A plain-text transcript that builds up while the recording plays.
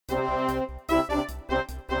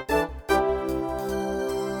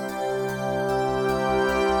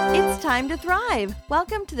time to thrive.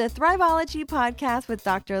 Welcome to the Thriveology podcast with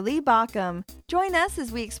Dr. Lee Baucom. Join us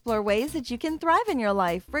as we explore ways that you can thrive in your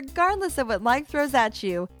life, regardless of what life throws at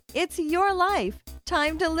you. It's your life.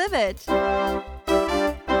 Time to live it.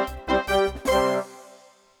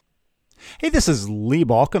 Hey, this is Lee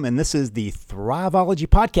Baucom, and this is the Thriveology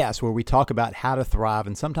podcast, where we talk about how to thrive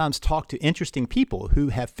and sometimes talk to interesting people who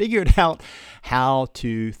have figured out how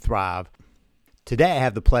to thrive. Today, I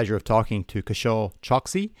have the pleasure of talking to Kushal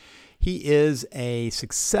Choksi. He is a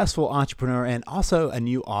successful entrepreneur and also a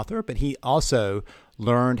new author, but he also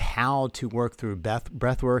learned how to work through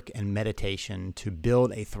breathwork and meditation to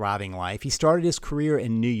build a thriving life. He started his career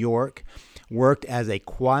in New York, worked as a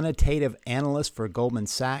quantitative analyst for Goldman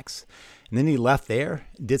Sachs, and then he left there,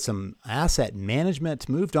 did some asset management,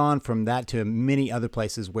 moved on from that to many other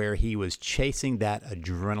places where he was chasing that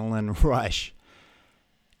adrenaline rush.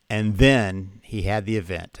 And then he had the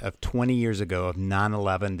event of 20 years ago of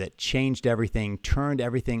 9/11 that changed everything, turned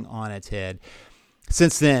everything on its head.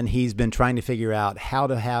 Since then, he's been trying to figure out how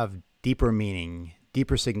to have deeper meaning,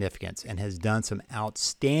 deeper significance, and has done some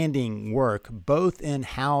outstanding work, both in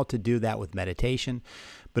how to do that with meditation,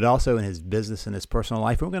 but also in his business and his personal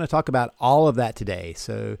life. We're going to talk about all of that today.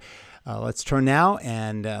 So let's turn now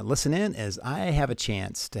and listen in as I have a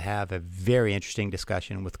chance to have a very interesting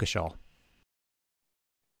discussion with Kushal.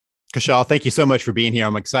 Kushal, thank you so much for being here.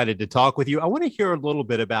 I'm excited to talk with you. I want to hear a little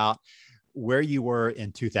bit about where you were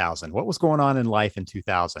in 2000. What was going on in life in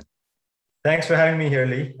 2000? Thanks for having me here,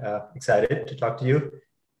 Lee. Excited to talk to you.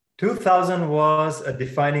 2000 was a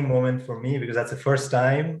defining moment for me because that's the first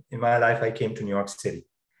time in my life I came to New York City.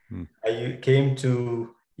 I came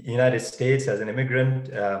to the United States as an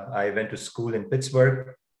immigrant. I went to school in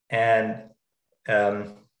Pittsburgh, and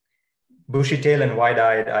bushy-tailed and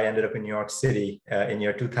wide-eyed, I ended up in New York City in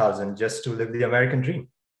year 2000 just to live the American dream.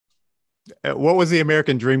 What was the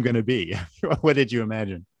American dream going to be? What did you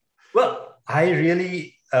imagine? Well, I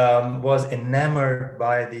really was enamored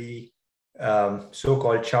by the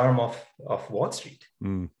so-called charm of Wall Street.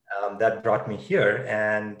 That brought me here,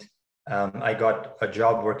 and I got a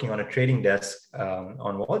job working on a trading desk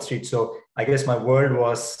on Wall Street. So I guess my world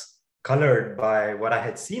was colored by what I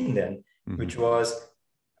had seen then, which was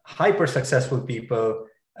hyper successful people,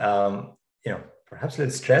 perhaps a little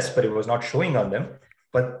stressed, but it was not showing on them.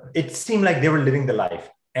 But it seemed like they were living the life,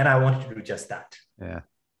 and I wanted to do just that. Yeah.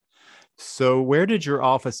 So where did your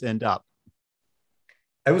office end up?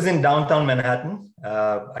 I was in downtown Manhattan.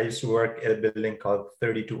 I used to work at a building called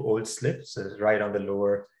 32 Old Slip. So it's right on the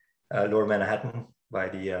lower Manhattan by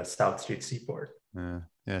the South Street Seaport.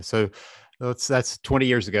 Yeah. So that's 20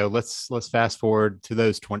 years ago. Let's fast forward to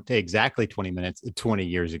those 20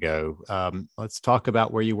 years ago. Let's talk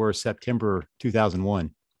about where you were September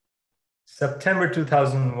 2001. September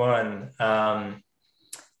 2001.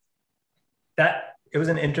 It was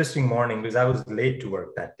an interesting morning because I was late to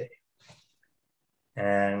work that day.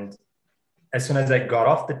 And as soon as I got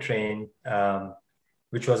off the train,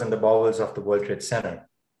 which was in the bowels of the World Trade Center,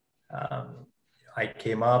 I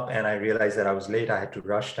came up and I realized that I was late. I had to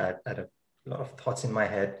rush. I had a lot of thoughts in my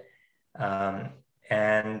head.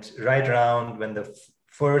 And right around when the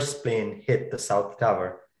first plane hit the South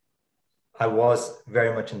Tower, I was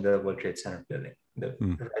very much in the World Trade Center building, right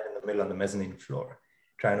in the middle on the mezzanine floor,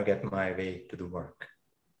 trying to get my way to the work.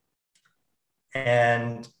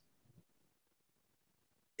 And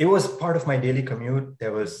it was part of my daily commute. I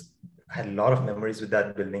had a lot of memories with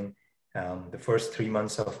that building. The first 3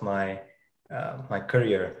 months of my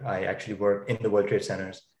career, I actually worked in the World Trade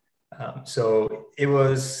Centers. So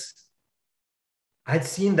I'd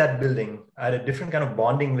seen that building. I had a different kind of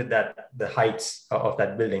bonding with the heights of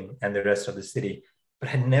that building and the rest of the city, but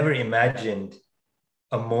I had never imagined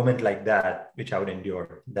a moment like that, which I would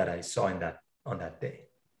endure, that I saw on that day.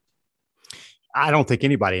 I don't think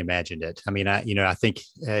anybody imagined it. I mean, I think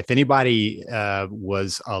if anybody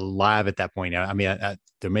was alive at that point,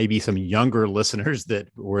 there may be some younger listeners that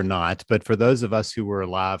were not, but for those of us who were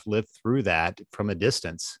alive, lived through that from a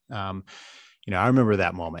distance, I remember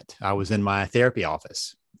that moment. I was in my therapy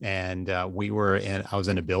office, and I was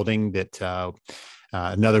in a building that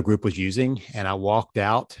another group was using, and I walked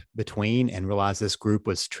out between and realized this group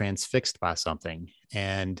was transfixed by something,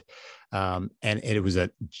 and it was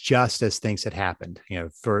just as things had happened,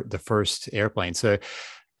 for the first airplane. So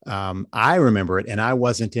I remember it, and I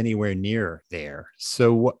wasn't anywhere near there.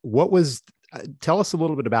 So tell us a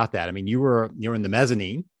little bit about that. I mean, you're in the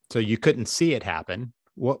mezzanine, so you couldn't see it happen.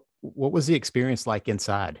 What was the experience like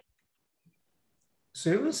inside?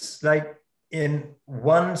 So it was like in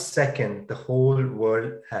 1 second, the whole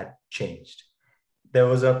world had changed. There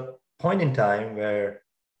was a point in time where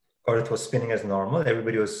Earth was spinning as normal.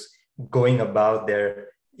 Everybody was going about their,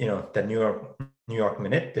 the New York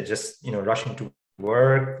Minute. They're just, rushing to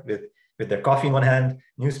work with their coffee in one hand,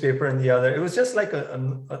 newspaper in the other. It was just like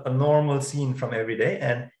a normal scene from every day.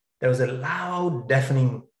 And there was a loud,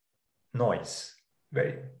 deafening noise,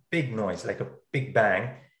 very big noise, like a big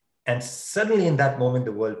bang. And suddenly in that moment,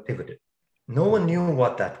 the world pivoted. No one knew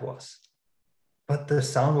what that was. But the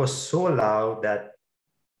sound was so loud that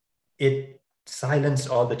it silenced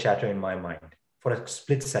all the chatter in my mind for a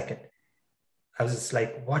split second. I was just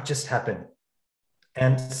like, what just happened?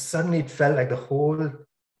 And suddenly it felt like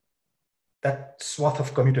that swath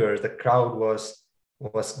of commuters, the crowd was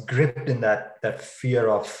gripped in that fear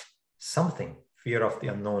of something, fear of the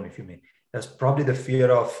unknown, if you may. There's probably the fear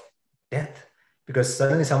of death, because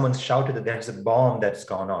suddenly someone shouted that there's a bomb that's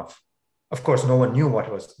gone off. Of course, no one knew what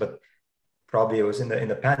it was, but probably it was in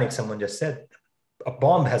the panic, someone just said, a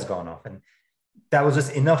bomb has gone off. And that was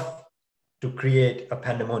just enough to create a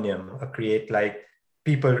pandemonium, create like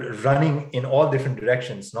people running in all different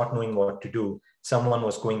directions, not knowing what to do. Someone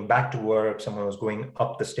was going back to work, someone was going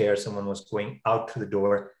up the stairs, someone was going out through the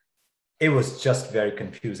door. It was just very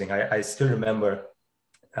confusing. I still remember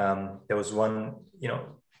there was one,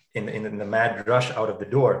 in the mad rush out of the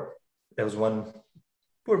door, there was one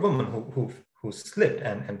poor woman who slipped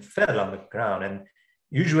and fell on the ground. And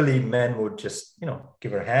usually men would just,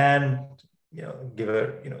 give her a hand, give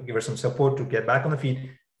her some support to get back on the feet.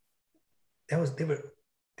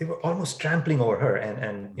 They were almost trampling over her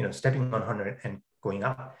and stepping on her and going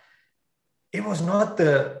up. It was not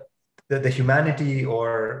the humanity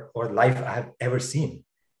or life I have ever seen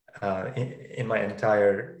in my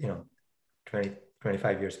entire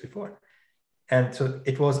 25 years before. And so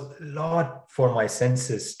it was a lot for my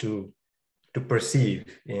senses to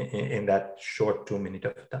perceive in that short 2 minutes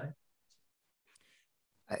of time.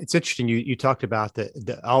 It's interesting. You talked about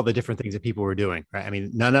all the different things that people were doing, right? I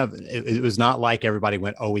mean, it was not like everybody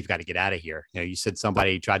went, oh, we've got to get out of here. You said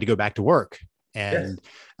somebody tried to go back to work, and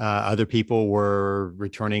yes. Other people were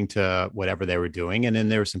returning to whatever they were doing. And then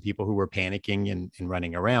there were some people who were panicking and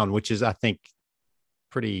running around, which is, I think,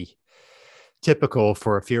 pretty typical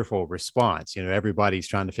for a fearful response. Everybody's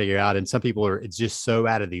trying to figure out, and some people it's just so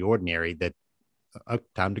out of the ordinary that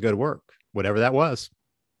time to go to work, whatever that was.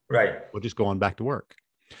 Right. We'll just go on back to work.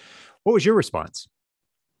 What was your response?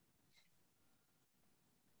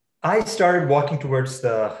 I started walking towards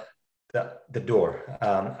the door.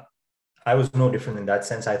 I was no different in that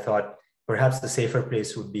sense. I thought perhaps the safer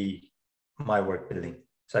place would be my work building.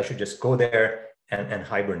 So I should just go there and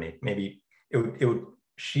hibernate. Maybe it would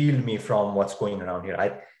shield me from what's going around here. I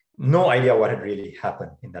had no idea what had really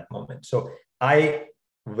happened in that moment. So I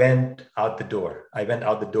went out the door.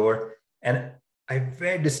 And I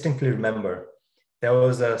very distinctly remember there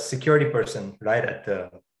was a security person right at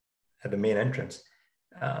the main entrance,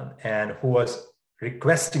 and who was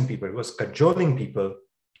requesting people, who was cajoling people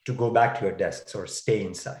to go back to your desks or stay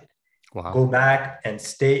inside. Wow. Go back and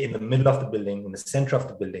stay in the middle of the building, in the center of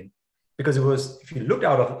the building, because it was, if you looked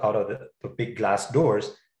out of the big glass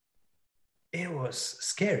doors, it was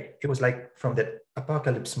scary. It was like from the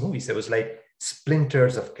apocalypse movies. It was like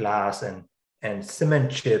splinters of glass and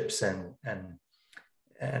cement chips and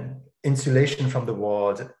insulation from the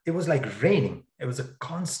walls. It was like raining. It was a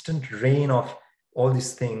constant rain of all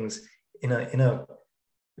these things in a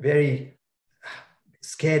very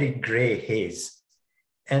scary gray haze.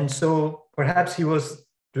 And so perhaps he was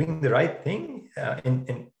doing the right thing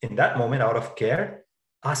in that moment, out of care,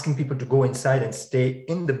 asking people to go inside and stay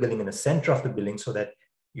in the building, in the center of the building, so that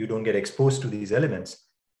you don't get exposed to these elements.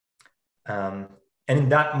 And in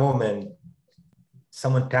that moment,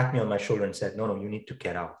 someone tapped me on my shoulder and said, no, you need to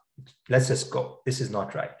get out. Let's just go. This is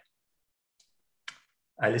not right.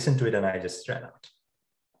 I listened to it and I just ran out.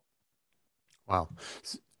 Wow.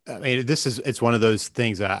 I mean, it's one of those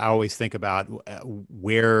things that I always think about,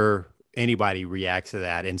 where anybody reacts to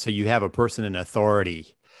that. And so you have a person in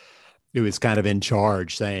authority who is kind of in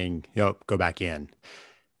charge saying, go back in,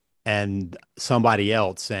 and somebody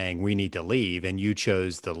else saying, we need to leave, and you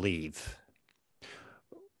chose to leave.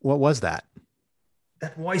 What was that?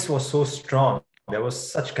 That voice was so strong. There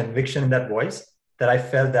was such conviction in that voice that I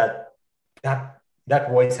felt that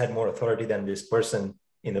voice had more authority than this person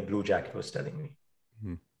in the blue jacket was telling me.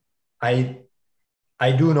 Mm-hmm.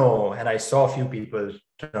 I do know, and I saw a few people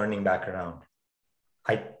turning back around.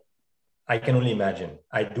 I can only imagine.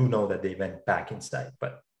 I do know that they went back inside,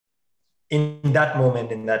 but in that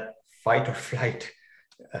moment, in that fight or flight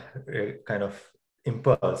kind of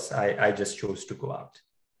impulse, I just chose to go out.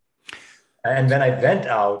 And when I went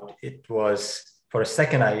out, it was, for a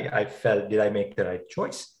second, I felt, did I make the right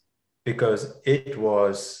choice? Because it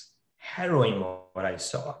was harrowing what I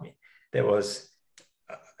saw. I mean, there was,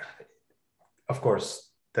 of course,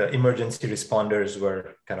 the emergency responders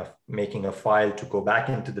were kind of making a file to go back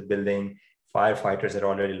into the building. Firefighters had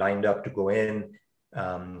already lined up to go in.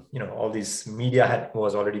 All these media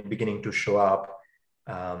was already beginning to show up.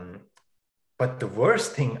 But the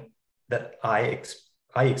worst thing that I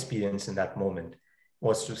experienced in that moment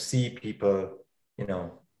was to see people,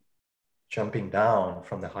 jumping down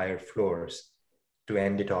from the higher floors to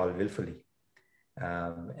end it all willfully.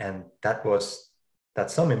 And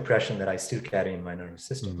that's some impression that I still carry in my nervous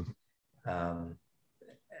system.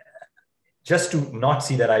 Just to not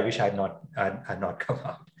see that, I wish I'd not come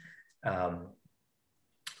out.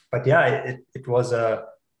 But yeah, it was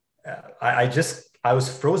I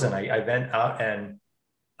was frozen. I went out and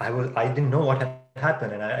I didn't know what had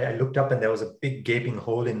happened. And I looked up and there was a big gaping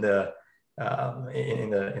hole in the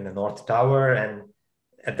North Tower. And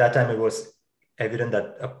at that time it was evident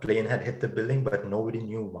that a plane had hit the building, but nobody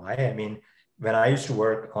knew why. I mean, when I used to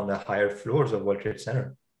work on the higher floors of World Trade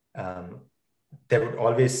Center, they would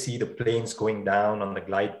always see the planes going down on the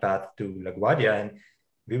glide path to LaGuardia, and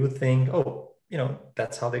we would think, oh,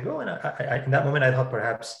 that's how they go. And I in that moment, I thought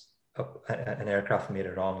perhaps an aircraft made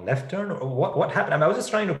a wrong left turn, or what happened. I mean, I was just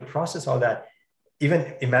trying to process all that,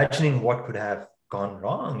 even imagining what could have gone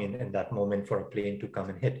wrong in that moment for a plane to come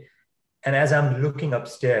and hit. And as I'm looking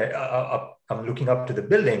upstairs, I'm looking up to the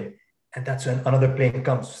building, and that's when another plane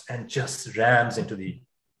comes and just rams into the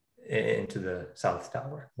South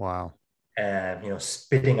Tower. Wow. And,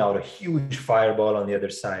 spitting out a huge fireball on the other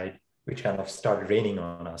side, which kind of started raining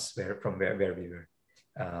on us from where we were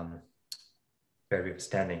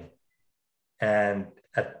standing. And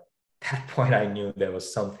at that point, I knew there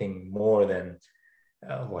was something more than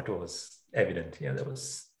what was evident.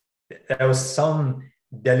 There was some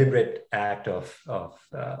deliberate act of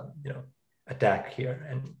attack here,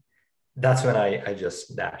 and that's when I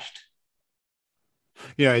just dashed.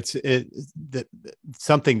 It's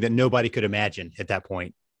something that nobody could imagine at that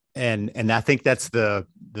point. And I think that's the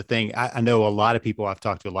thing. I know a lot of people, I've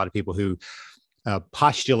talked to a lot of people who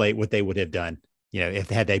postulate what they would have done, if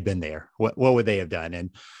had they been there, what would they have done?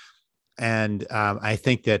 And I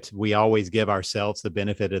think that we always give ourselves the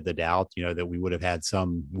benefit of the doubt, that we would have had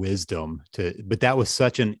some wisdom but that was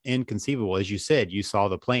such an inconceivable, as you said, you saw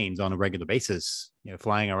the planes on a regular basis,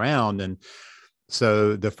 flying around. And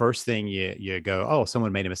so the first thing you go, oh,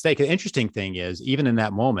 someone made a mistake. The interesting thing is, even in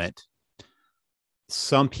that moment,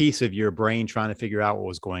 some piece of your brain trying to figure out what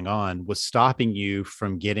was going on was stopping you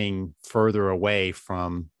from getting further away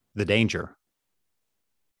from the danger.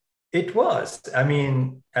 It was. I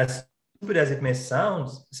mean, as stupid as it may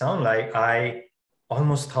sound like, I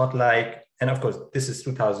almost thought and of course, this is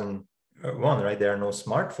 2001, right? There are no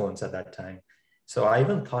smartphones at that time. So I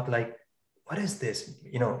even thought what is this?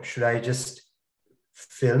 Should I just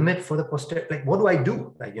film it for the posterity? What do I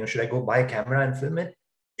do? Should I go buy a camera and film it?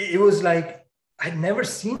 It was I'd never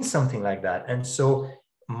seen something like that. And so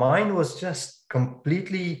mine was just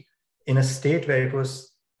completely in a state where it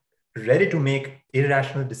was ready to make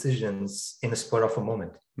irrational decisions in a spur of a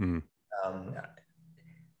moment.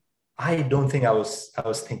 I don't think I was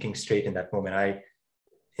thinking straight in that moment.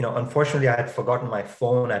 Unfortunately, I had forgotten my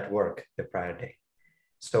phone at work the prior day.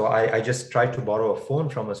 So I just tried to borrow a phone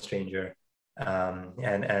from a stranger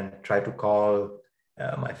and try to call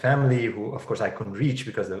my family, who of course I couldn't reach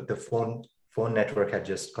because the phone network had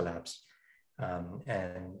just collapsed.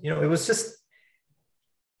 It was just,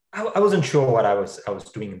 I wasn't sure what I was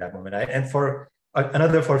doing in that moment. For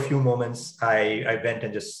a few moments, I went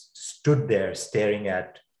and just stood there staring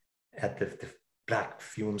at the black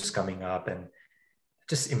fumes coming up and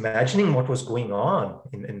just imagining what was going on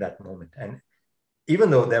in that moment. And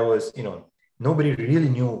even though there was, nobody really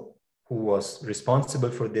knew who was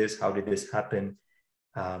responsible for this, how did this happen?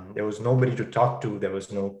 There was nobody to talk to. There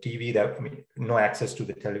was no TV, no access to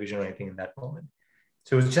the television or anything in that moment.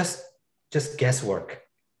 So it was just guesswork.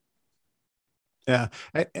 Yeah.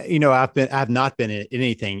 I've not been in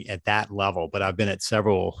anything at that level, but I've been at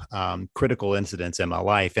several critical incidents in my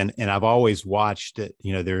life. And I've always watched it,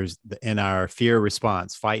 there's in our fear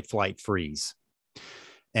response, fight, flight, freeze.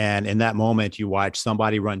 And in that moment, you watch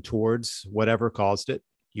somebody run towards whatever caused it.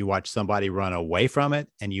 You watch somebody run away from it,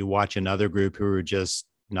 and you watch another group who are just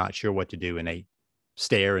not sure what to do. And they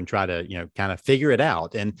stare and try to, kind of figure it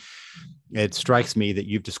out. And it strikes me that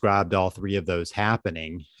you've described all three of those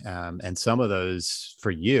happening. And some of those for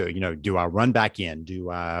you, do I run back in?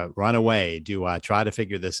 Do I run away? Do I try to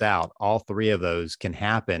figure this out? All three of those can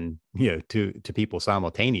happen, to people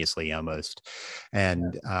simultaneously almost.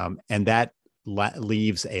 And that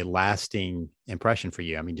leaves a lasting impression for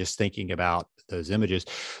you. I mean, just thinking about those images.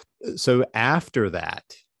 So after that,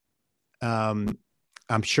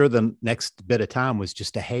 I'm sure the next bit of time was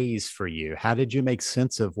just a haze for you. How did you make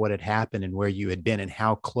sense of what had happened and where you had been and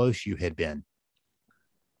how close you had been?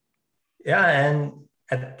 Yeah. And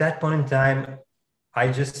at that point in time,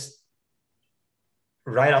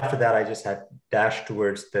 right after that, I just had dashed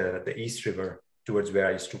towards the East River, towards where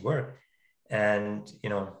I used to work. And,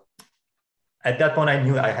 at that point, I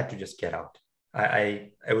knew I had to just get out.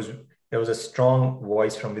 There was a strong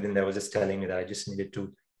voice from within that was just telling me that I just needed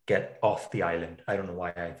to get off the island. I don't know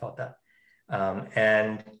why I thought that.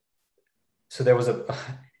 And so it was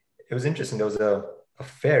interesting. There was a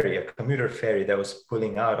ferry, a commuter ferry that was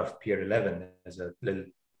pulling out of Pier 11. There's a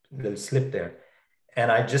little slip there.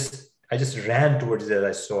 And I just ran towards it as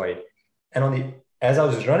I saw it. And as I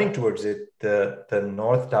was running towards it, the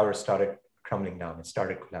North Tower started crumbling down. It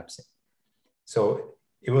started collapsing. So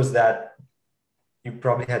it was that you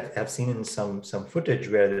probably have seen in some footage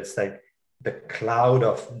where it's like the cloud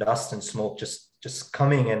of dust and smoke just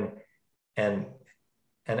coming and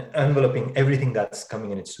enveloping everything that's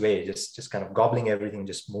coming in its way, just kind of gobbling everything,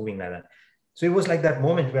 just moving like that. So it was like that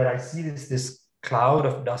moment where I see this cloud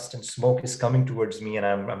of dust and smoke is coming towards me and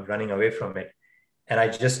I'm running away from it. And I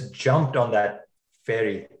just jumped on that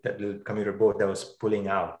ferry, that little commuter boat that was pulling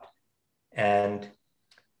out. And,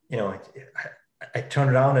 I turned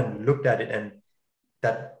around and looked at it, and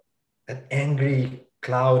that angry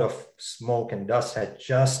cloud of smoke and dust had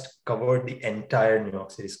just covered the entire New York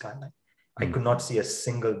City skyline. I could not see a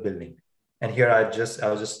single building. And here I was just,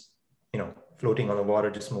 floating on the water,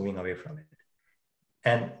 just moving away from it.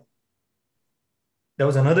 And there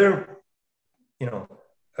was another,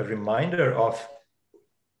 a reminder of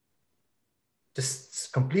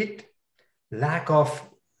just complete lack of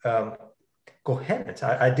coherence.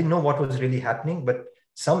 I didn't know what was really happening, but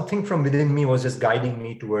something from within me was just guiding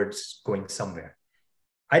me towards going somewhere.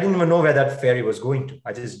 I didn't even know where that ferry was going to.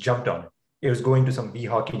 I just jumped on it. It was going to some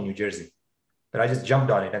Weehawken, New Jersey, but I just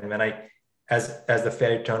jumped on it. And when as the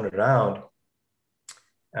ferry turned around,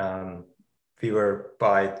 we were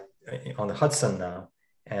on the Hudson now.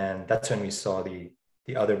 And that's when we saw the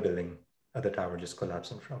other tower just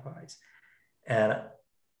collapse in front of our eyes. And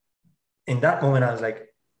in that moment, I was like,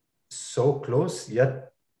 so close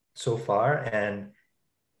yet so far. And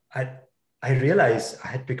I realized I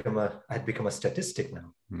had become a statistic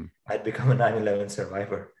now. I had become a 9/11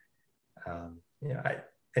 survivor. And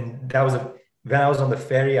that was when I was on the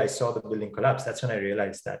ferry, I saw the building collapse. That's when I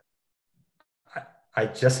realized that I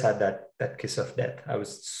just had that kiss of death. I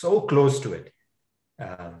was so close to it.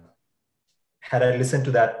 Had I listened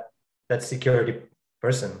to that security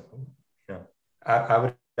person, I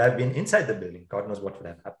would have been inside the building. God knows what would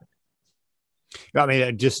have happened. I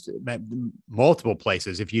mean, just multiple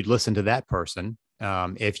places. If you'd listened to that person,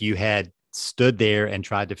 if you had stood there and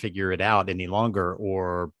tried to figure it out any longer,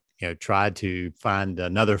 or tried to find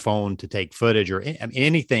another phone to take footage, or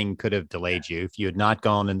anything could have delayed you if you had not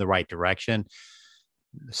gone in the right direction.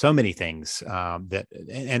 So many things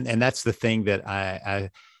and that's the thing that I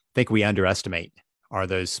think we underestimate, are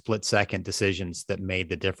those split-second decisions that made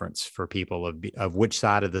the difference for people of which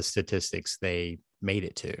side of the statistics they made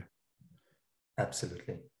it to.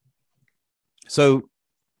 Absolutely. So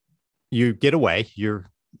you get away. You're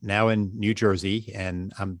now in New Jersey,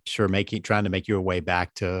 and I'm sure trying to make your way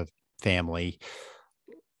back to family.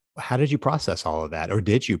 How did you process all of that, or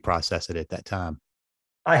did you process it at that time?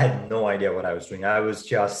 I had no idea what I was doing. I was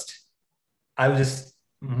just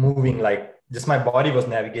moving, like just my body was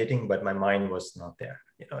navigating, but my mind was not there.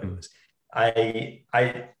 It was,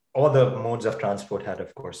 all the modes of transport had,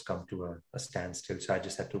 of course, come to a standstill. So I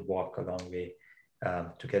just had to walk a long way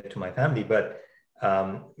to get to my family. But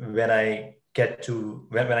when I got to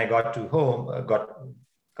home,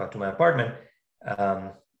 got to my apartment,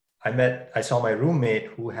 I saw my roommate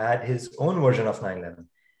who had his own version of 9/11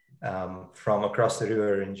 from across the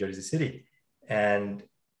river in Jersey City. And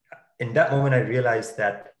in that moment, I realized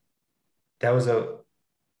that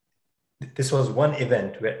this was one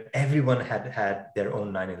event where everyone had their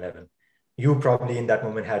own 9/11. You probably in that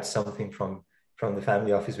moment had something from the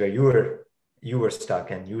family office where you were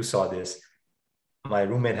stuck and you saw this. My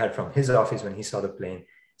roommate had from his office when he saw the plane.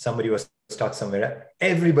 Somebody was stuck somewhere.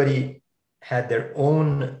 Everybody had their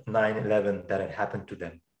own 9/11 that had happened to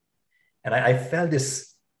them. And I felt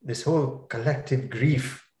this whole collective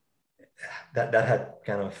grief that had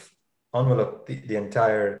kind of enveloped the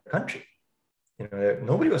entire country.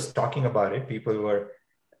 Nobody was talking about it. People were,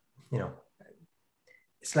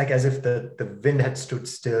 it's like as if the wind had stood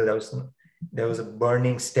still. There was a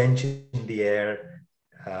burning stench in the air.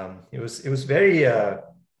 It was very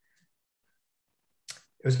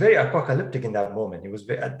apocalyptic in that moment.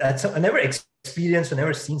 I never experienced or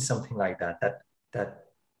never seen something like that. That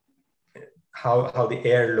how the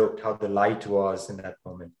air looked, how the light was in that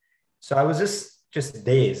moment. So I was just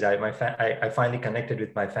dazed. I finally connected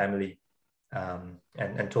with my family,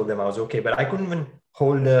 and told them I was okay, but I couldn't even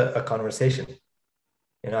hold a conversation.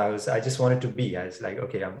 I just wanted to be. I was like,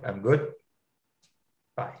 okay, I'm good.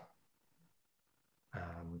 Bye.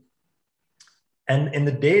 And in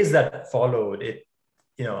the days that followed,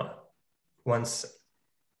 once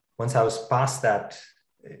I was past that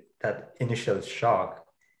initial shock,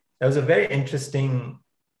 there was a very interesting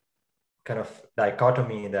kind of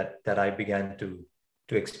dichotomy that I began to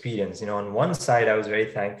experience. On one side, I was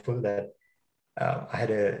very thankful that I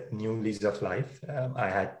had a new lease of life. I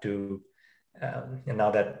had to, and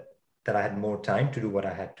now that I had more time to do what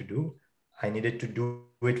I had to do, I needed to do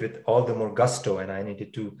it with all the more gusto, and I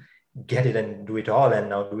needed to get it and do it all, and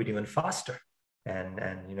now do it even faster, and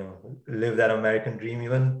live that American dream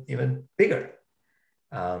even bigger,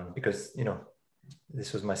 because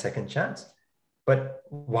this was my second chance. But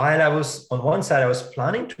while I was on one side, I was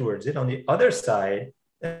planning towards it. On the other side,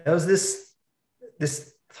 there was this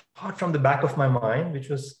thought from the back of my mind, which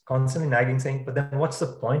was constantly nagging, saying, "But then, what's the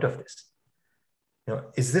point of this?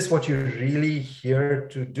 Is this what you're really here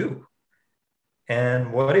to do?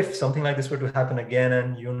 And what if something like this were to happen again,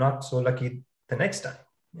 and you're not so lucky the next time?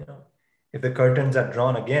 If the curtains are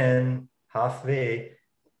drawn again halfway,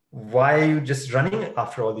 why are you just running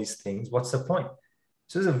after all these things? What's the point?"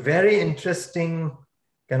 So it's a very interesting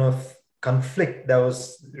kind of conflict that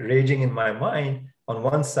was raging in my mind. On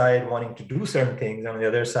one side, wanting to do certain things, on the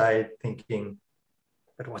other side, thinking,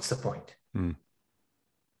 "But what's the point?"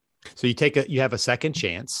 So you have a second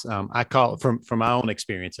chance. I call it, from my own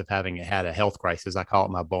experience of having had a health crisis, I call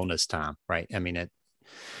it my bonus time, right? I mean,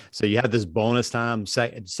 so you have this bonus time,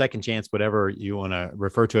 second chance, whatever you want to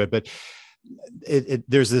refer to it. But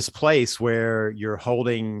there's this place where you're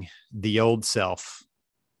holding the old self.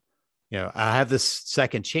 I have this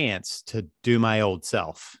second chance to do my old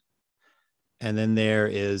self. And then there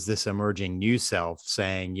is this emerging new self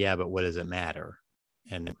saying, "Yeah, but what does it matter?"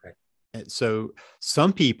 And so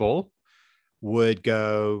some people would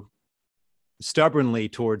go stubbornly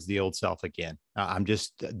towards the old self again.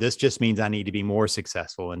 This just means I need to be more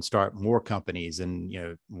successful and start more companies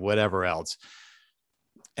and, whatever else.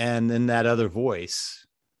 And then that other voice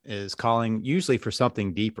is calling usually for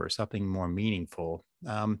something deeper, something more meaningful.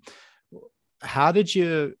 How did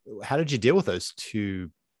you deal with those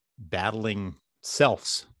two battling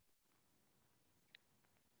selves?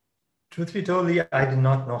 Truth be told, I did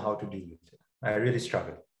not know how to deal with it. I really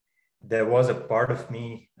struggled. There was a part of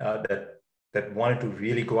me that wanted to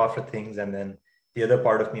really go after things, and then the other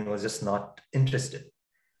part of me was just not interested.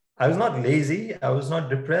 I was not lazy. I was not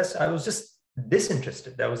depressed. I was just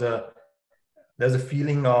disinterested. There was a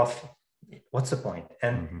feeling of, what's the point?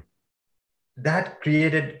 And that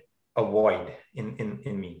created a void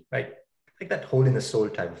in me, right? Like that hole in the soul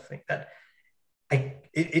type of thing. That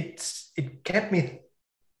it kept me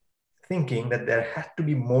thinking that there had to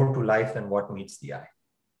be more to life than what meets the eye.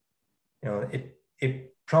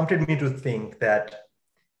 It prompted me to think that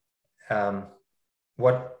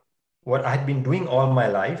what I'd been doing all my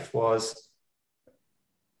life was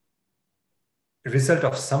a result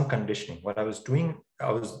of some conditioning. What I was doing,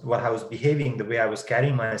 what I was behaving, the way I was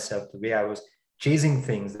carrying myself, the way I was chasing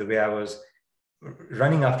things, the way I was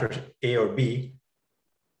running after A or B,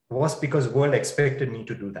 was because the world expected me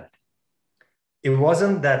to do that. It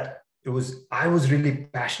wasn't that I was really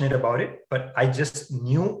passionate about it, but I just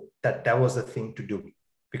knew that was the thing to do.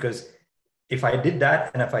 Because if I did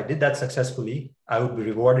that, and if I did that successfully, I would be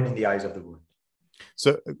rewarded in the eyes of the world.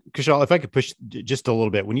 So, Kushal, if I could push just a little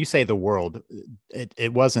bit, when you say the world,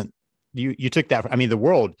 it wasn't, you took that, I mean, the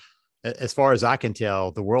world, as far as I can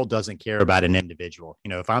tell, the world doesn't care about an individual.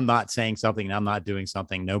 If I'm not saying something and I'm not doing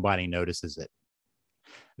something, nobody notices it.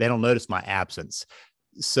 They don't notice my absence.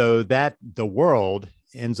 So that the world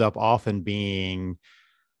ends up often being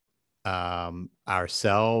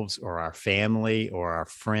ourselves or our family or our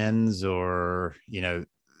friends, or,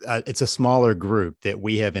 it's a smaller group that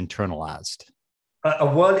we have internalized. A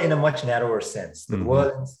world in a much narrower sense. The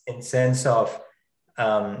world in sense of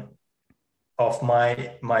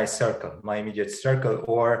my circle, my immediate circle,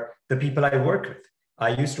 or the people I work with. I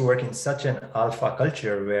used to work in such an alpha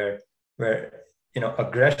culture where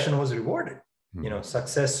aggression was rewarded.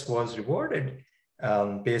 Success was rewarded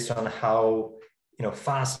based on how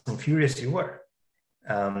fast and furious you were.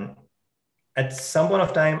 At some point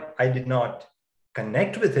of time, I did not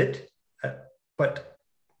connect with it, but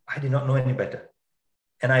I did not know any better.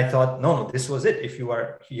 And I thought, no, this was it. If you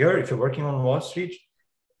are here, if you're working on Wall Street,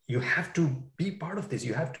 you have to be part of this.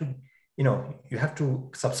 You have to you have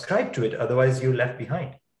to subscribe to it, otherwise you're left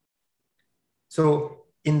behind. So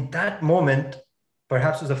in that moment,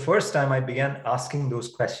 perhaps was the first time I began asking those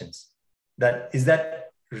questions. Is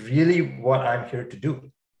that really what I'm here to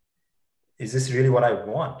do? Is this really what I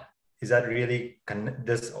want? Is that really,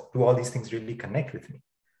 do all these things really connect with me?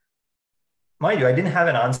 Mind you, I didn't have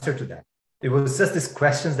an answer to that. It was just these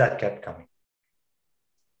questions that kept coming.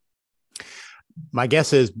 My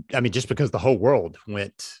guess is, just because the whole world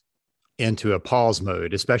went into a pause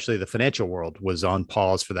mode, especially the financial world was on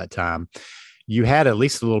pause for that time, you had at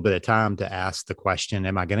least a little bit of time to ask the question,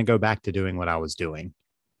 am I going to go back to doing what I was doing?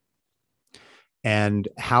 And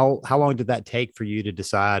how long did that take for you to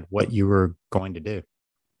decide what you were going to do?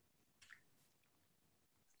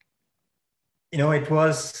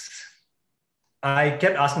 I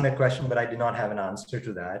kept asking that question, but I did not have an answer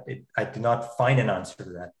to that. I did not find an answer to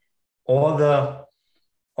that. All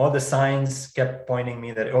the signs kept pointing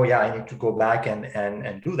me that, oh yeah, I need to go back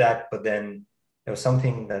and do that. But then there was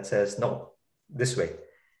something that says, no, this way.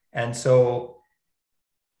 And so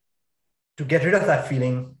to get rid of that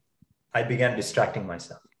feeling, I began distracting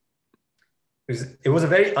myself. Because it was a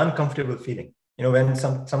very uncomfortable feeling. When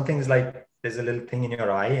something is like, there's a little thing in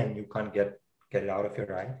your eye and you can't get it out of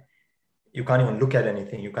your eye. You can't even look at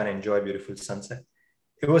anything. You can't enjoy a beautiful sunset.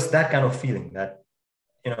 It was that kind of feeling that,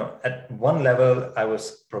 at one level, I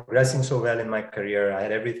was progressing so well in my career. I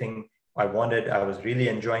had everything I wanted. I was really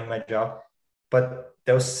enjoying my job. But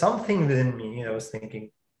there was something within me that was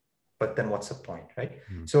thinking, but then what's the point, right?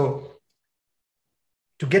 Mm-hmm. So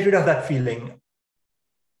to get rid of that feeling,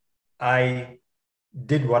 I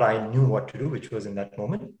did what I knew what to do, which was in that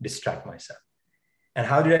moment, distract myself. And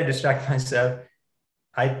how did I distract myself?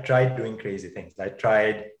 I tried doing crazy things.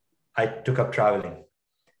 I took up traveling.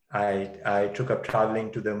 I took up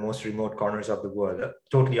traveling to the most remote corners of the world,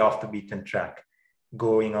 totally off the beaten track,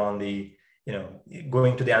 going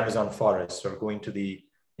to the Amazon forest or going to the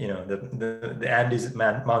Andes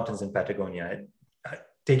mountains in Patagonia,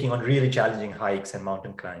 taking on really challenging hikes and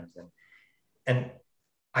mountain climbs. And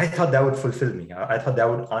I thought that would fulfill me. I thought that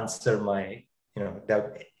would answer my,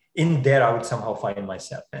 that in there, I would somehow find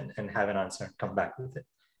myself and have an answer and come back with it.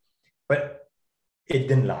 But it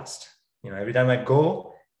didn't last. Every time I go,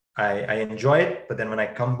 I enjoy it. But then when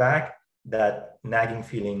I come back, that nagging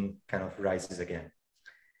feeling kind of rises again.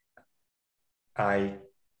 I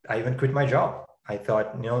even quit my job. I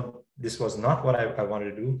thought, this was not what I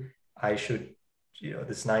wanted to do. I should,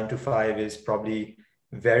 this 9 to 5 is probably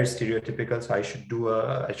very stereotypical. So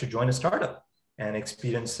I should join a startup and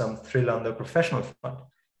experience some thrill on the professional front.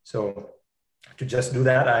 So to just do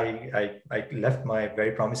that, I left my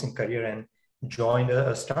very promising career and joined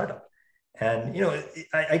a startup. And,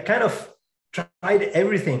 I kind of tried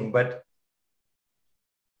everything, but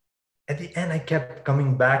at the end, I kept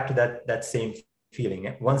coming back to that same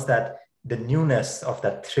feeling. Once that the newness of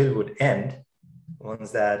that thrill would end,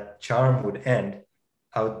 once that charm would end,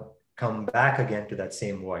 I would come back again to that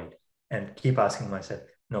same void and keep asking myself,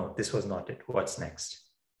 no, this was not it. What's next?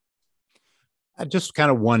 I just kind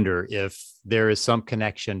of wonder if there is some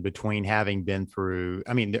connection between having been through,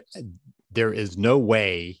 there is no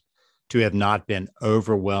way to have not been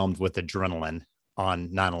overwhelmed with adrenaline on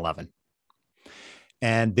 9/11.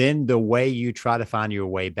 And then the way you try to find your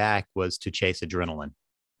way back was to chase adrenaline.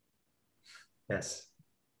 Yes.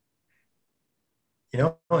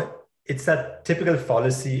 It's that typical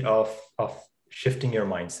fallacy of shifting your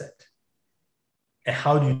mindset. And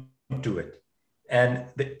how do you do it? And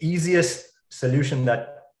the easiest solution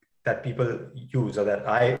that people use, or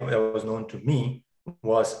that was known to me,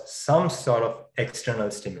 was some sort of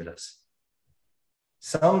external stimulus,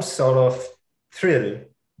 some sort of thrill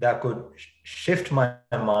that could shift my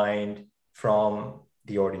mind from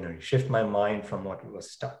the ordinary, shift my mind from what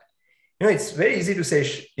was stuck. It's very easy to say,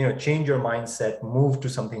 change your mindset, move to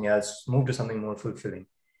something else, move to something more fulfilling.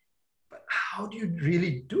 But how do you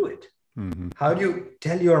really do it? Mm-hmm. How do you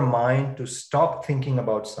tell your mind to stop thinking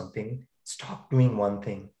about something, stop doing one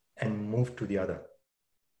thing, and move to the other?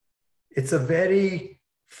 It's a very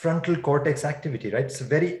frontal cortex activity, right? It's a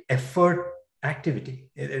very effort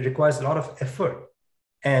activity. It requires a lot of effort.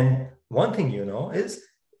 And one thing is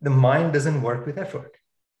the mind doesn't work with effort.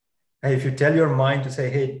 And if you tell your mind to say,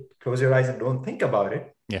 hey, close your eyes and don't think about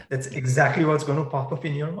it, yeah, that's exactly what's going to pop up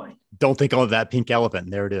in your mind. Don't think of that pink elephant.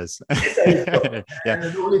 There it is. Yeah. And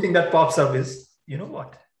the only thing that pops up is,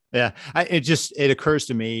 what? Yeah. It occurs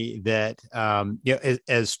to me that,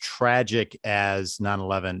 as tragic as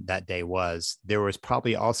 9/11 that day was, there was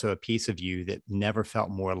probably also a piece of you that never felt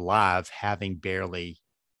more alive, having barely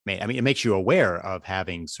made. It makes you aware of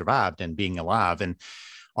having survived and being alive and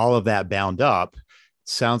all of that bound up.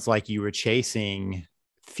 sounds like you were chasing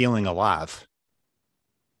feeling alive.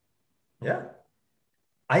 Yeah.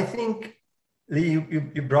 I think, Lee,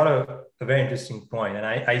 you brought a very interesting point. And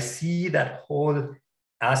I see that whole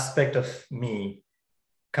aspect of me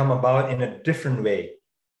come about in a different way.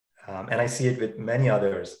 And I see it with many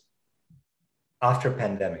others after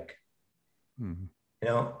pandemic. Mm-hmm. You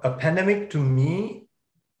know, a pandemic to me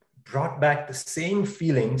brought back the same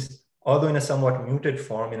feelings, although in a somewhat muted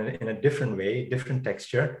form, in a different way, different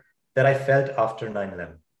texture, that I felt after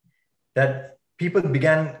 9/11. That people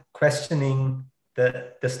began questioning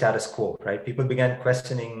the status quo, right? People began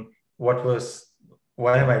questioning what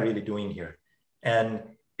am I really doing here? And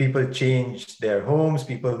people changed their homes,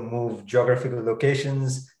 people moved geographical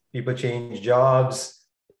locations, people changed jobs,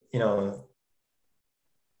 you know,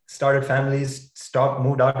 started families,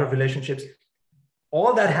 moved out of relationships.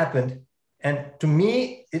 All that happened. And to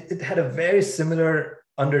me, it had a very similar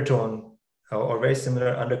undertone or very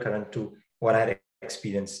similar undercurrent to what I had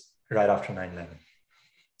experienced right after 9/11.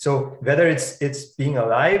 So whether it's being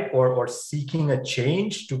alive or seeking a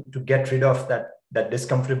change to get rid of that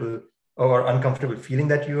discomfortable or uncomfortable feeling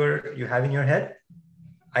that you have in your head,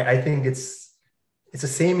 I think it's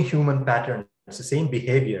the same human pattern. It's the same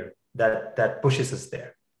behavior that pushes us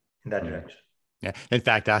there in that direction. Yeah. In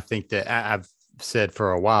fact, I think that I've said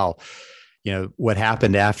for a while, you know, what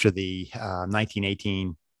happened after the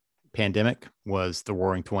 1918 pandemic was the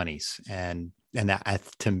Roaring '20s. And that,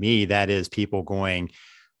 to me, that is people going,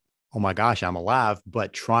 oh my gosh, I'm alive,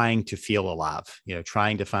 but trying to feel alive, you know,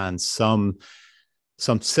 trying to find some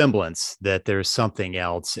semblance that there's something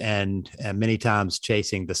else, and many times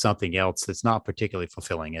chasing the something else that's not particularly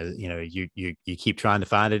fulfilling. You know, you keep trying to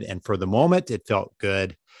find it, and for the moment it felt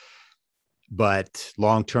good, but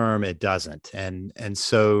long term it doesn't. And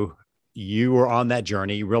so you were on that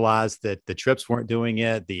journey. You realized that the trips weren't doing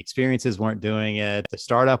it, the experiences weren't doing it, the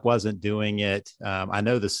startup wasn't doing it. I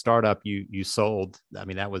know the startup you sold, I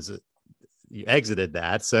mean, you exited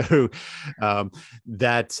that. So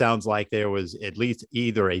that sounds like there was at least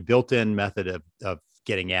either a built-in method of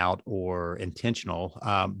getting out or intentional.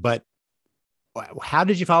 But how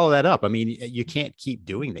did you follow that up? I mean, you can't keep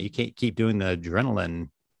doing that. You can't keep doing the adrenaline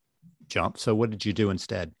jump. So what did you do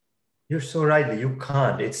instead? You're so right. You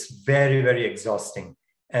can't. It's very, very exhausting.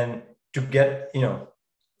 And to get, you know,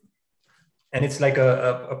 and it's like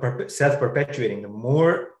a self-perpetuating. The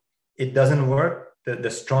more it doesn't work,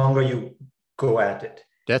 the stronger you go at it.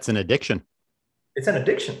 That's an addiction. It's an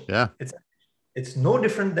addiction. Yeah. It's no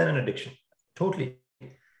different than an addiction. Totally.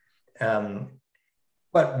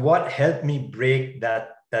 But what helped me break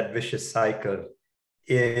that vicious cycle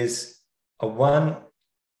is a one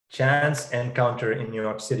chance encounter in New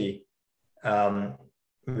York City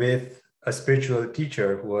with a spiritual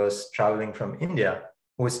teacher who was traveling from India,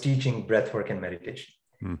 who was teaching breathwork and meditation.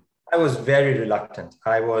 I was very reluctant.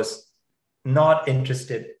 I was not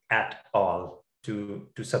interested at all to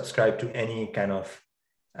subscribe to any kind of,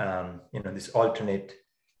 this alternate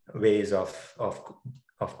ways of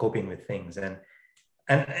coping with things. And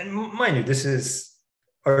mind you, this is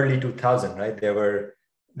early 2000, right? There were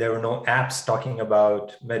no apps talking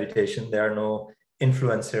about meditation. There are no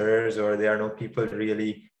influencers, or there are no people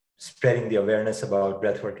really spreading the awareness about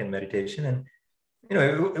breathwork and meditation. And, you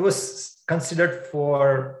know, it was considered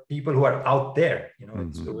for people who are out there. You know,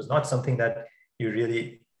 it was not something that it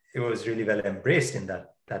was really well embraced in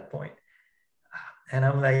that point. And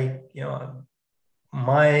I'm like, you know,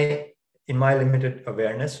 in my limited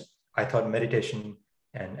awareness, I thought meditation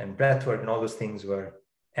and breathwork and all those things were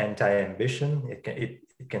anti-ambition.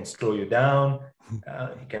 It can slow you down.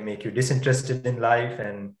 It can make you disinterested in life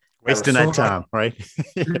and wasting that time, right?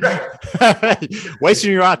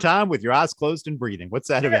 Wasting your time with your eyes closed and breathing. What's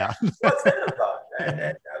that about? What's that about?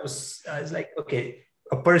 And I was like, okay,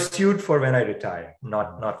 a pursuit for when I retire,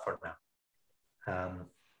 not for now.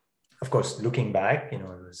 Of course, looking back, you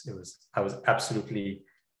know, I was absolutely,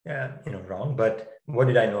 wrong. But what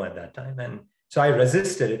did I know at that time? And so I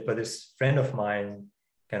resisted it, but this friend of mine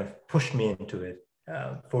kind of pushed me into it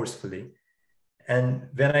forcefully. And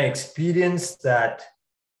when I experienced that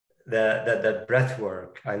breath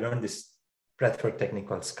work, I learned this breath work technique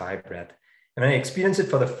called sky breath. And when I experienced it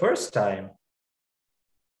for the first time,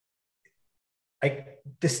 I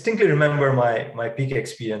distinctly remember my peak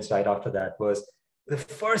experience right after that was the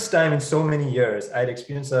first time in so many years I'd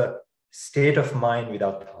experienced a state of mind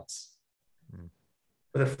without thoughts.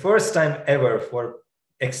 For the first time ever, for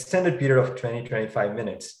extended period of 20-25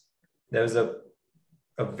 minutes, there was a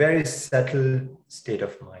very settled state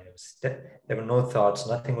of mind. There were no thoughts,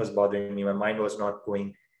 nothing was bothering me. My mind was not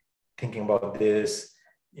thinking about this,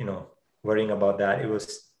 you know, worrying about that. It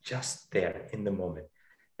was just there in the moment.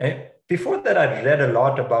 And before that, I'd read a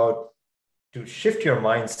lot about to shift your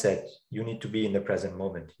mindset, you need to be in the present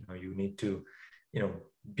moment. You need to,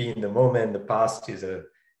 be in the moment. The past is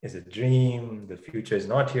a dream. The future is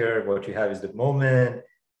not here. What you have is the moment.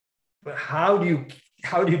 But how do you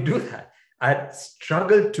do that? I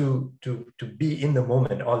struggled to be in the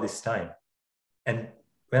moment all this time. And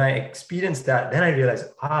when I experienced that, then I realized,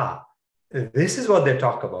 this is what they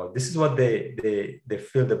talk about. This is what they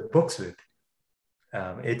fill the books with.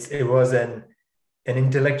 It was an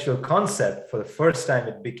intellectual concept. For the first time,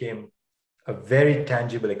 it became a very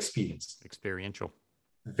tangible experience. Experiential.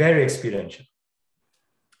 Very experiential.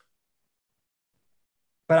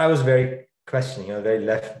 But I was very questioning, very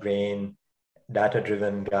left brain,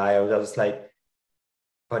 data-driven guy. I was like,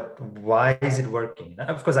 but why is it working? And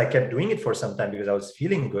of course, I kept doing it for some time because I was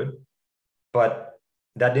feeling good, but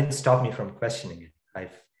that didn't stop me from questioning it.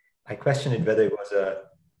 I questioned it whether it was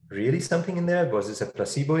really something in there. Was this a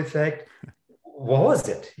placebo effect? What was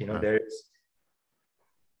it?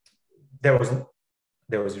 There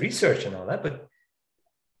was research and all that, but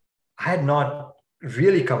I had not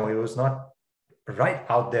really come. It was not right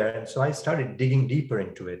out there, and so I started digging deeper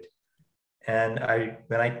into it. And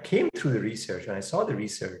when I came through the research, when I saw the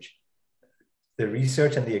research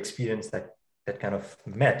and the experience that kind of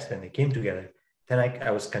met and they came together, then I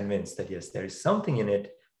was convinced that yes, there is something in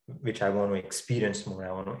it which I want to experience more.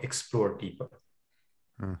 I want to explore deeper.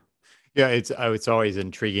 Yeah, it's always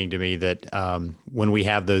intriguing to me that when we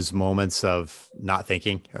have those moments of not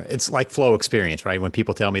thinking, it's like flow experience, right? When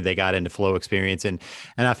people tell me they got into flow experience, and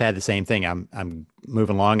I've had the same thing. I'm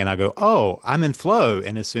moving along and I go, oh, I'm in flow.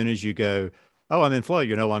 And as soon as you go, oh, I'm in flow,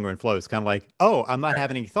 you're no longer in flow. It's kind of like, oh, I'm not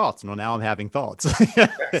having any thoughts. No, now I'm having thoughts.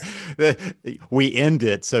 We end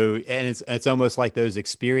it. So, and it's almost like those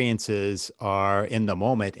experiences are in the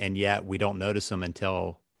moment, and yet we don't notice them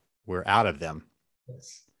until we're out of them.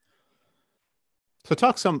 Yes. So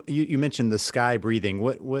you mentioned the sky breathing.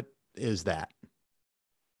 What is that?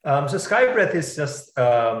 So sky breath is just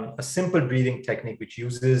a simple breathing technique which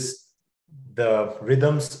uses the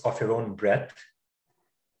rhythms of your own breath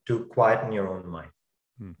to quieten your own mind,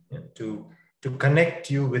 to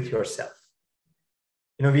connect you with yourself.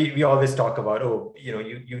 We always talk about,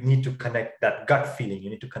 you need to connect that gut feeling.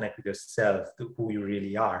 You need to connect with yourself, to who you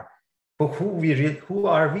really are. But who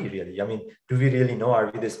are we really? I mean, do we really know?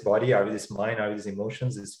 Are we this body? Are we this mind? Are we these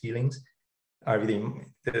emotions, these feelings? Are we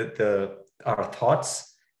our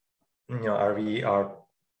thoughts? Are we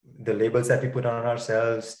the labels that we put on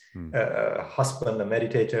ourselves? A husband, a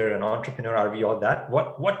meditator, an entrepreneur? Are we all that?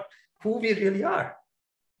 Who we really are?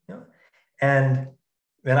 And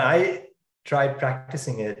when I tried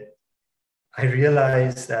practicing it, I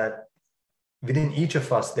realized that within each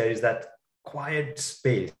of us there is that quiet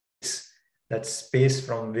space. That space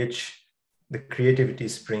from which the creativity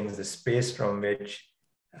springs, the space from which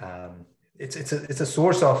it's a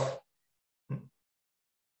source of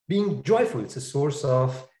being joyful. It's a source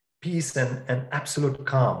of peace and absolute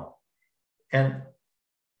calm. And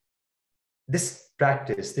this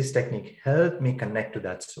practice, this technique helped me connect to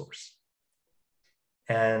that source.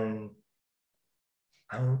 And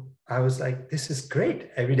I was like, this is great.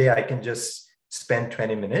 Every day I can just spend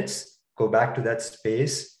 20 minutes, go back to that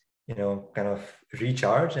space, kind of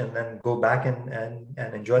recharge, and then go back and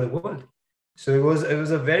enjoy the world. So it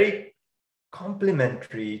was a very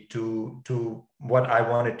complementary to what I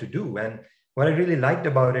wanted to do. And what I really liked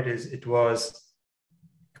about it is it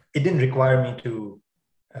didn't require me to,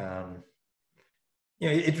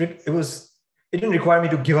 it didn't require me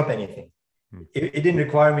to give up anything. It didn't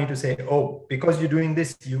require me to say, oh, because you're doing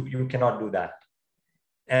this, you cannot do that.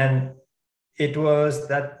 And it was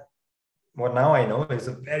that, what now I know is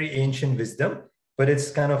a very ancient wisdom, but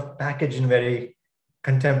it's kind of packaged in very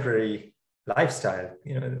contemporary lifestyle,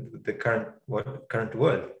 the current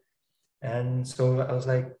world. And so I was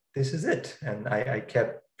like, this is it. And I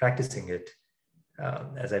kept practicing it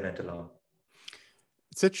as I went along.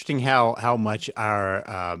 It's interesting how much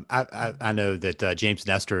I know that James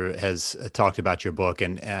Nestor has talked about your book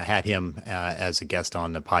and had him as a guest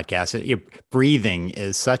on the podcast. Breathing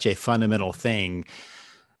is such a fundamental thing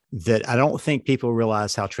that I don't think people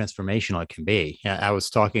realize how transformational it can be. I was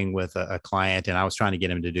talking with a client and I was trying to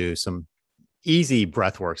get him to do some easy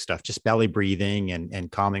breath work stuff, just belly breathing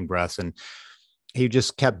and calming breaths. And he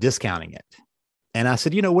just kept discounting it. And I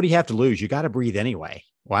said, what do you have to lose? You got to breathe anyway.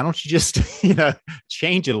 Why don't you just,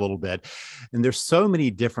 change it a little bit? And there's so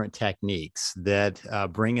many different techniques that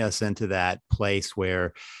bring us into that place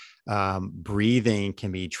where breathing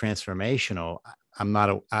can be transformational.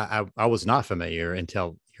 I was not familiar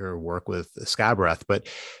until your work with sky breath, but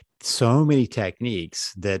so many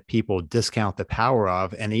techniques that people discount the power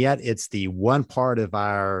of, and yet it's the one part of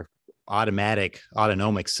our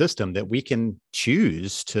autonomic system that we can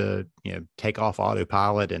choose to, take off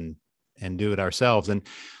autopilot and do it ourselves.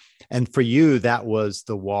 And for you, that was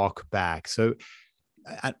the walk back. So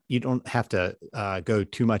you don't have to go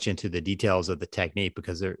too much into the details of the technique,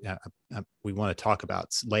 because we want to talk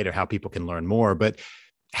about later how people can learn more. But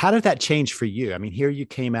how did that change for you? I mean, here you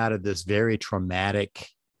came out of this very traumatic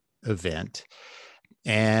event,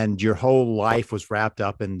 and your whole life was wrapped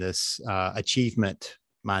up in this achievement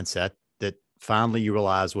mindset that finally you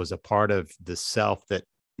realized was a part of the self that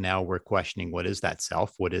now we're questioning. What is that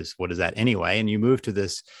self? What is that anyway? And you move to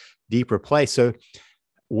this deeper place. So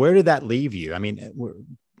where did that leave you? I mean,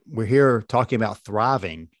 we're here talking about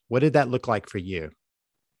thriving. What did that look like for you?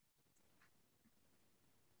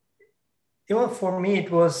 For me,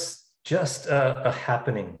 it was just a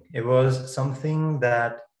happening. It was something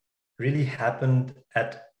that really happened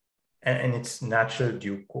in its natural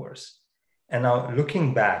due course. And now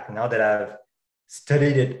looking back, now that I've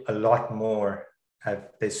studied it a lot more,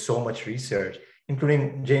 there's so much research,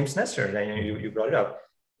 including James Nestor, and you brought it up.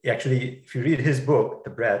 Actually, if you read his book, The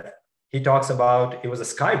Breath, he talks about, it was a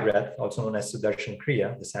sky breath, also known as Sudarshan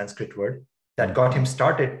Kriya, the Sanskrit word, that got him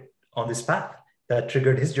started on this path, that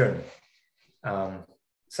triggered his journey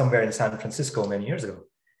somewhere in San Francisco many years ago.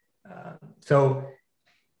 So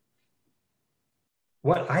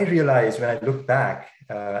what I realized when I look back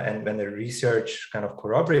and when the research kind of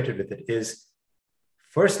corroborated with it is,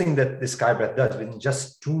 first thing that the sky breath does, within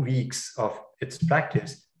just 2 weeks of its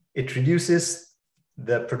practice, it reduces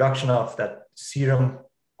the production of that serum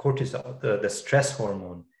cortisol, the stress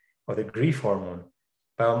hormone or the grief hormone,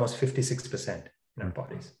 by almost 56% in our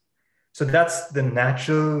bodies. So that's the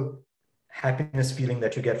natural happiness feeling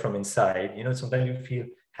that you get from inside. Sometimes you feel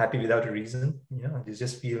happy without a reason. You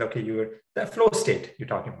just feel, okay, that flow state you're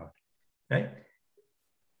talking about, right?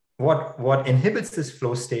 What inhibits this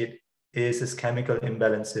flow state is this chemical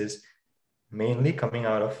imbalances, mainly coming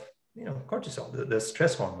out of, cortisol, the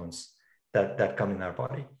stress hormones that come in our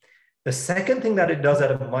body. The second thing that it does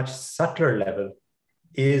at a much subtler level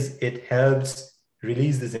is it helps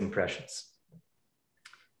release these impressions.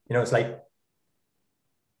 It's like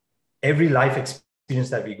every life experience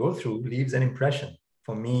that we go through leaves an impression.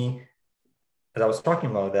 For me, as I was talking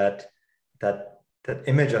about that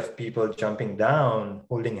image of people jumping down,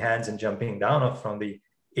 holding hands and jumping down from the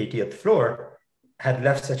 80th floor had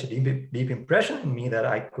left such a deep impression in me that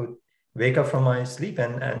I could wake up from my sleep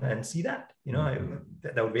and see that,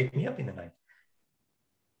 that would wake me up in the night.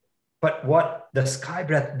 But what the sky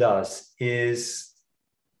breath does is,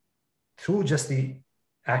 through just the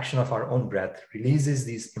action of our own breath, releases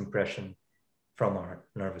these impressions from our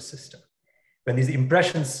nervous system. When these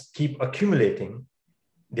impressions keep accumulating,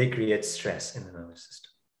 they create stress in the nervous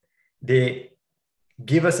system. They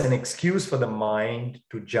give us an excuse for the mind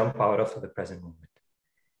to jump out of the present moment.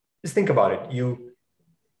 Just think about it.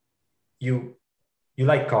 You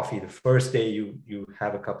like coffee. The first day you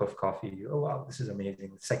have a cup of coffee. Oh, wow, this is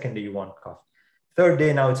amazing. The second day you want coffee. Third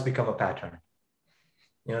day, now it's become a pattern.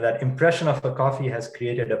 That impression of a coffee has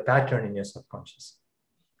created a pattern in your subconscious.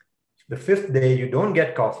 The fifth day you don't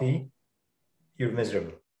get coffee, you're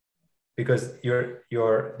miserable, because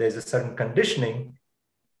there's a certain conditioning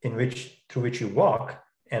through which you walk.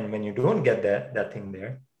 And when you don't get that thing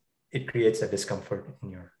there, it creates a discomfort in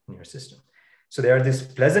your system. So there are these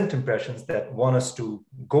pleasant impressions that want us to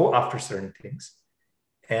go after certain things,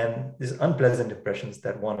 and these unpleasant impressions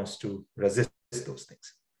that want us to resist those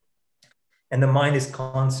things. And the mind is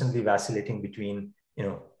constantly vacillating between,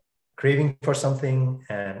 craving for something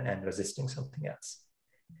and resisting something else.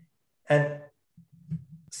 And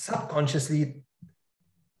subconsciously,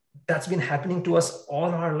 that's been happening to us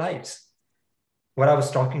all our lives. What I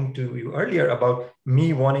was talking to you earlier about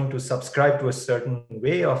me wanting to subscribe to a certain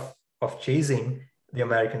way of chasing the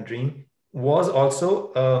American dream was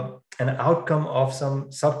also an outcome of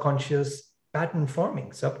some subconscious pattern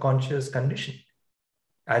forming, subconscious conditioning.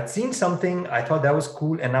 I'd seen something, I thought that was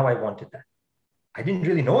cool, and now I wanted that. I didn't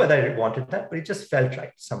really know whether I wanted that, but it just felt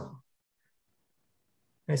right somehow.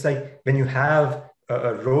 And it's like when you have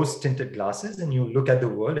a rose-tinted glasses and you look at the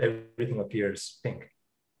world, everything appears pink.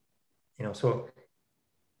 So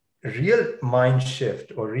real mind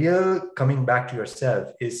shift or real coming back to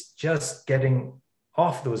yourself is just getting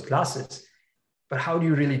off those glasses. But how do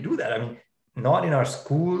you really do that? I mean, not in our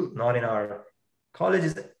school, not in our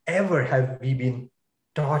colleges, ever have we been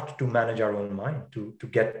taught to manage our own mind, to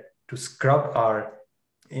scrub our,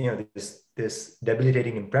 this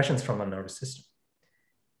debilitating impressions from our nervous system.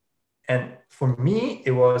 And for me,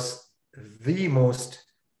 it was the most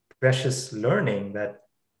precious learning that,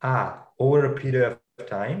 over a period of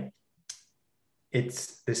time,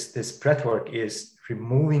 it's this breath work is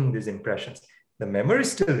removing these impressions. The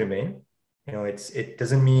memories still remain. It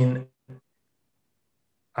doesn't mean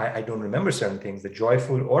I don't remember certain things. The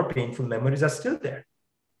joyful or painful memories are still there,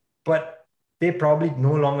 but they probably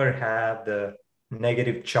no longer have the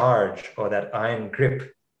negative charge or that iron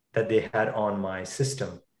grip that they had on my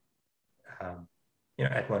system,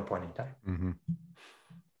 at one point in time. Mm-hmm.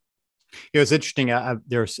 It's interesting.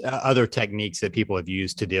 There's other techniques that people have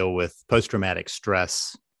used to deal with post-traumatic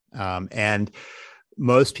stress. And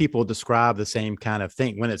most people describe the same kind of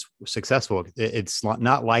thing. When it's successful, it's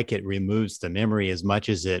not like it removes the memory as much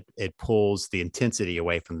as it pulls the intensity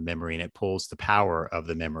away from the memory, and it pulls the power of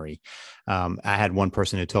the memory. I had one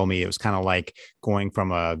person who told me it was kind of like going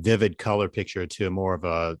from a vivid color picture to more of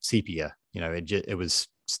a sepia. It was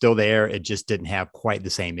still there. It just didn't have quite the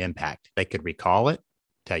same impact. They could recall it,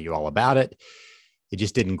 tell you all about it. It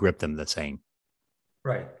just didn't grip them the same.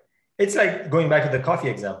 Right. It's like going back to the coffee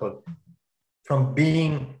example. From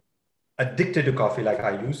being addicted to coffee like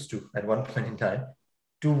I used to at one point in time,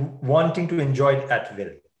 to wanting to enjoy it at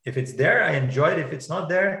will. If it's there, I enjoy it. If it's not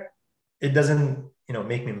there, it doesn't,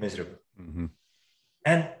 make me miserable. Mm-hmm.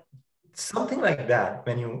 And something like that,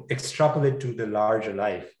 when you extrapolate to the larger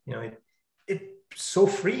life, it's so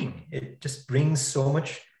freeing. It just brings so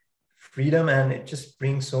much freedom, and it just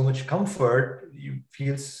brings so much comfort. You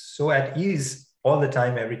feel so at ease all the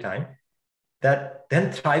time, every time, that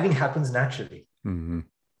then thriving happens naturally. Mm-hmm.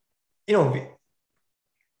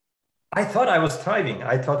 I thought I was thriving.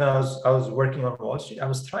 I thought when I was working on Wall Street, I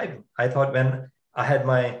was thriving. I thought when I had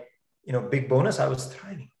my, big bonus, I was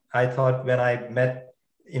thriving. I thought when I met,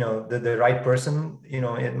 the right person,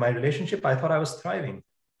 in my relationship, I thought I was thriving.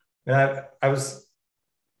 When I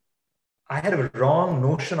had a wrong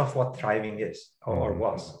notion of what thriving is or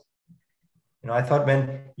was. I thought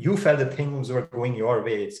when you felt the things were going your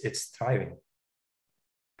way, it's thriving.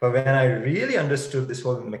 But when I really understood this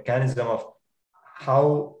whole mechanism of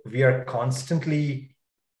how we are constantly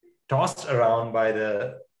tossed around by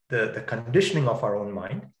the conditioning of our own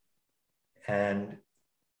mind, and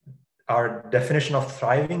our definition of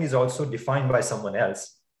thriving is also defined by someone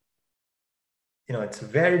else. It's a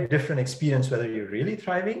very different experience whether you're really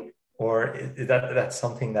thriving or that's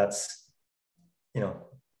something that's,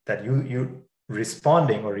 that you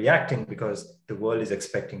responding or reacting because the world is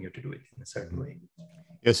expecting you to do it in a certain way.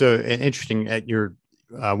 Yeah. So interesting. At your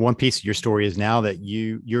one piece of your story is now that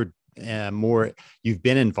you've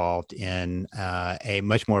been involved in a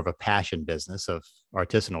much more of a passion business of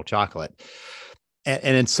artisanal chocolate.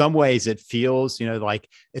 And in some ways it feels, like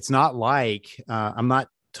it's not like I'm not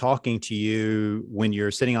talking to you when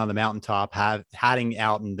you're sitting on the mountaintop, hiding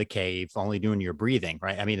out in the cave, only doing your breathing,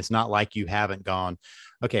 right? I mean, it's not like you haven't gone,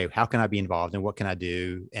 okay, how can I be involved and what can I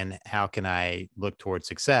do? And how can I look towards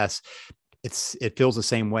success? It feels the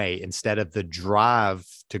same way. Instead of the drive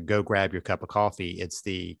to go grab your cup of coffee, it's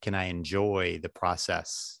can I enjoy the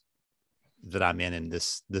process that I'm in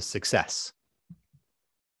this success?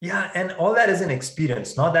 Yeah. And all that is an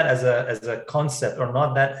experience, not that as a concept, or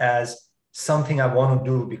not that as something I want to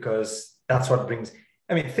do because that's what brings,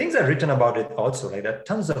 things are written about it also. Like there are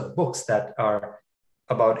tons of books that are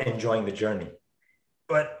about enjoying the journey,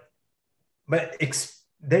 but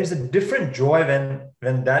there's a different joy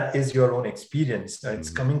when that is your own experience. It's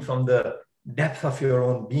coming from the depth of your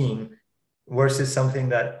own being versus something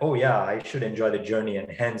that, oh yeah, I should enjoy the journey and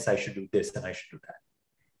hence I should do this and I should do that.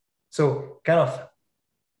 So kind of,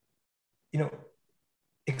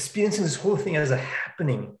 experiencing this whole thing as a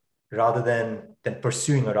happening rather than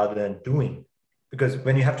pursuing or rather than doing. Because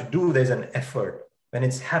when you have to do, there's an effort. When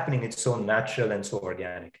it's happening, it's so natural and so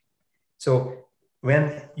organic. So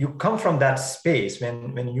when you come from that space,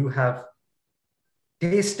 when you have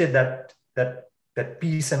tasted that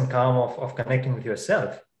peace and calm of connecting with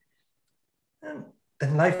yourself,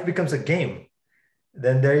 then life becomes a game.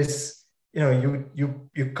 Then there is,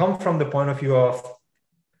 you come from the point of view of,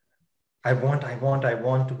 I want,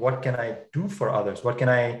 what can I do for others?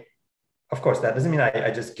 Of course, that doesn't mean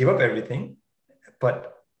I just give up everything,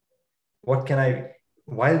 but what can I,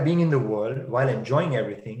 while being in the world, while enjoying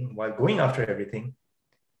everything, while going after everything,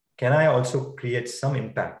 can I also create some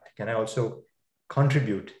impact? Can I also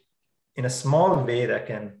contribute in a small way that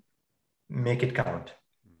can make it count?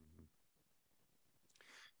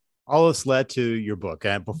 All this led to your book.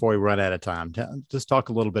 Before we run out of time, just talk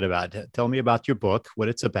a little bit about it. Tell me about your book, what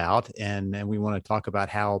it's about, and we want to talk about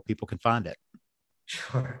how people can find it.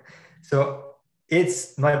 Sure. So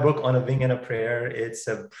it's my book, On a Wing and a Prayer. It's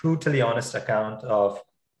a brutally honest account of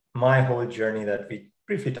my whole journey that we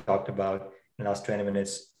briefly talked about in the last 20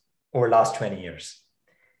 minutes, over the last 20 years.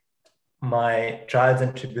 My trials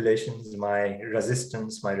and tribulations, my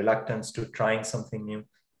resistance, my reluctance to trying something new.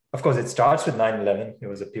 Of course, it starts with 9/11. It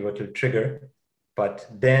was a pivotal trigger, but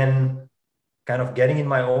then kind of getting in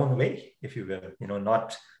my own way, if you will,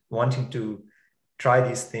 not wanting to try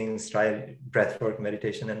these things, try breathwork,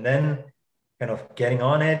 meditation, and then kind of getting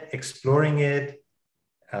on it, exploring it,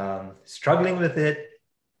 struggling with it,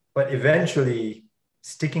 but eventually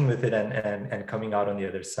sticking with it and coming out on the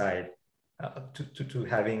other side to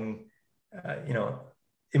having,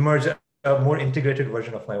 emerge a more integrated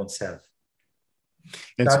version of my own self.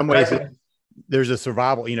 In some ways, there's a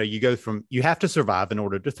survival, you have to survive in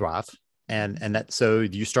order to thrive. So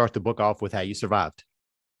you start the book off with how you survived,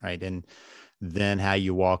 right? And then how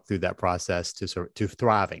you walk through that process to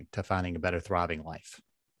thriving, to finding a better thriving life.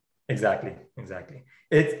 Exactly.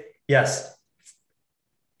 Yes,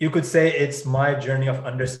 you could say it's my journey of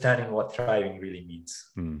understanding what thriving really means.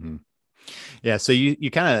 Mm-hmm. Yeah. So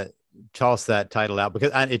you kind of toss that title out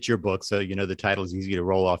because it's your book. So, the title is easy to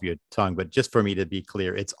roll off your tongue, but just for me to be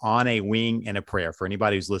clear, it's On a Wing and a Prayer. For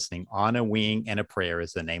anybody who's listening, On a Wing and a Prayer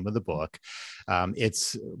is the name of the book.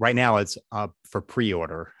 It's right now it's up for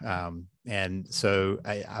pre-order. And so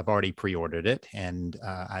I've already pre-ordered it, and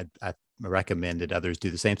I recommended others do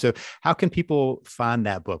the same. So how can people find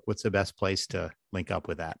that book? What's the best place to link up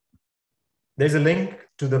with that? There's a link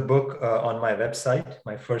to the book on my website,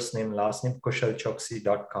 my first name, last name,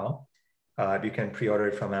 kushalchoksi.com. You can pre-order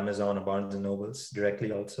it from Amazon or Barnes & Nobles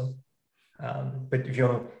directly also. But if you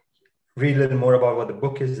want to read a little more about what the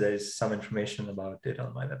book is, there's some information about it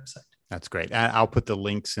on my website. That's great. I'll put the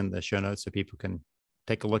links in the show notes so people can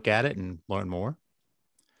take a look at it and learn more.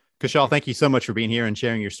 Kushal, thank you so much for being here and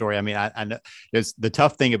sharing your story. I mean, I know the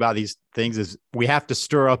tough thing about these things is we have to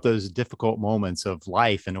stir up those difficult moments of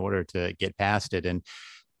life in order to get past it. And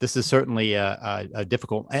this is certainly a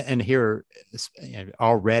difficult, and here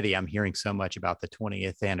already I'm hearing so much about the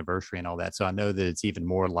 20th anniversary and all that. So I know that it's even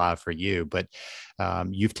more live for you, but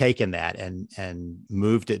you've taken that and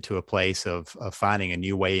moved it to a place of finding a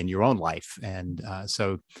new way in your own life. And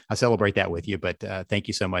so I celebrate that with you, but thank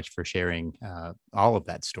you so much for sharing all of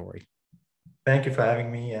that story. Thank you for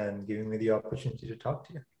having me and giving me the opportunity to talk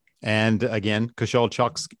to you. And again,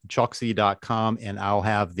 kushalchoksi.com, and I'll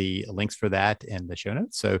have the links for that in the show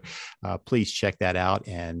notes. So please check that out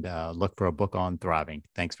and look for a book on thriving.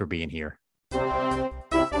 Thanks for being here.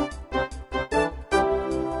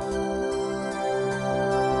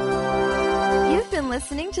 You've been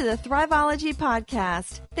listening to the Thriveology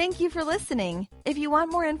podcast. Thank you for listening. If you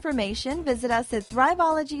want more information, visit us at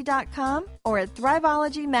thriveology.com or at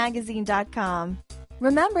thriveologymagazine.com.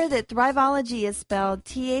 Remember that Thriveology is spelled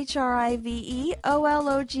Thriveology.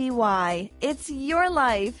 It's your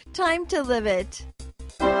life. Time to live it.